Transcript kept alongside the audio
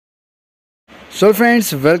So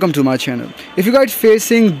friends, welcome to my channel. If you guys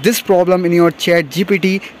facing this problem in your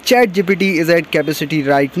Chatgpt is at capacity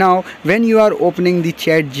right now when you are opening the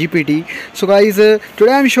Chatgpt. So guys,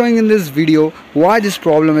 today I'm showing in this video why this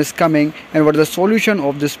problem is coming and what is the solution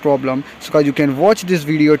of this problem. So guys, you can watch this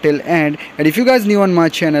video till end, and if you guys new on my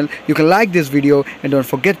channel, you can like this video and don't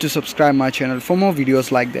forget to subscribe my channel for more videos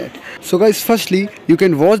like that. So guys, firstly you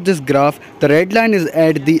can watch this graph. The red line is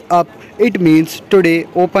at the up. It means today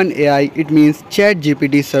OpenAI, it means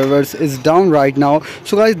ChatGPT servers is down right now.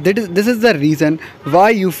 So guys, this is the reason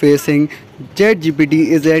why you facing ChatGPT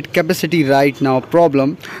is at capacity right now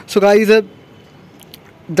problem. So guys,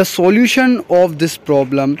 the solution of this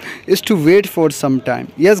problem is to wait for some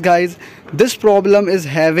time. Yes guys, this problem is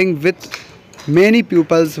having with many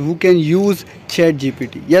pupils who can use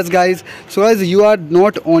ChatGPT. Yes guys, so guys, you are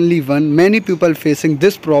not only one, many people facing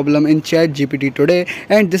this problem in ChatGPT today,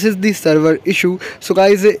 and this is the server issue. So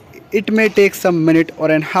guys, it may take some minute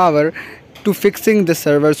or an hour to fixing the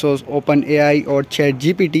server source OpenAI or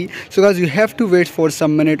ChatGPT. So guys, you have to wait for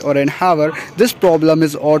some minute or an hour. This problem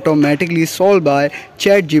is automatically solved by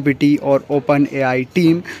ChatGPT or OpenAI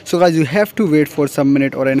team. So guys, you have to wait for some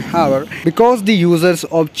minute or an hour because the users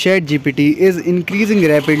of ChatGPT is increasing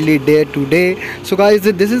rapidly day to day. So guys,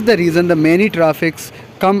 this is the reason the many traffics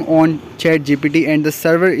come on ChatGPT and the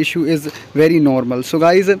server issue is very normal. So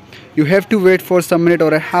guys, you have to wait for some minute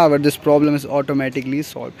or an hour. This problem is automatically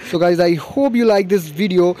solved. So guys, I hope you like this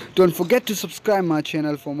video. Don't forget to subscribe my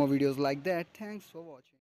channel for more videos like that. Thanks for watching.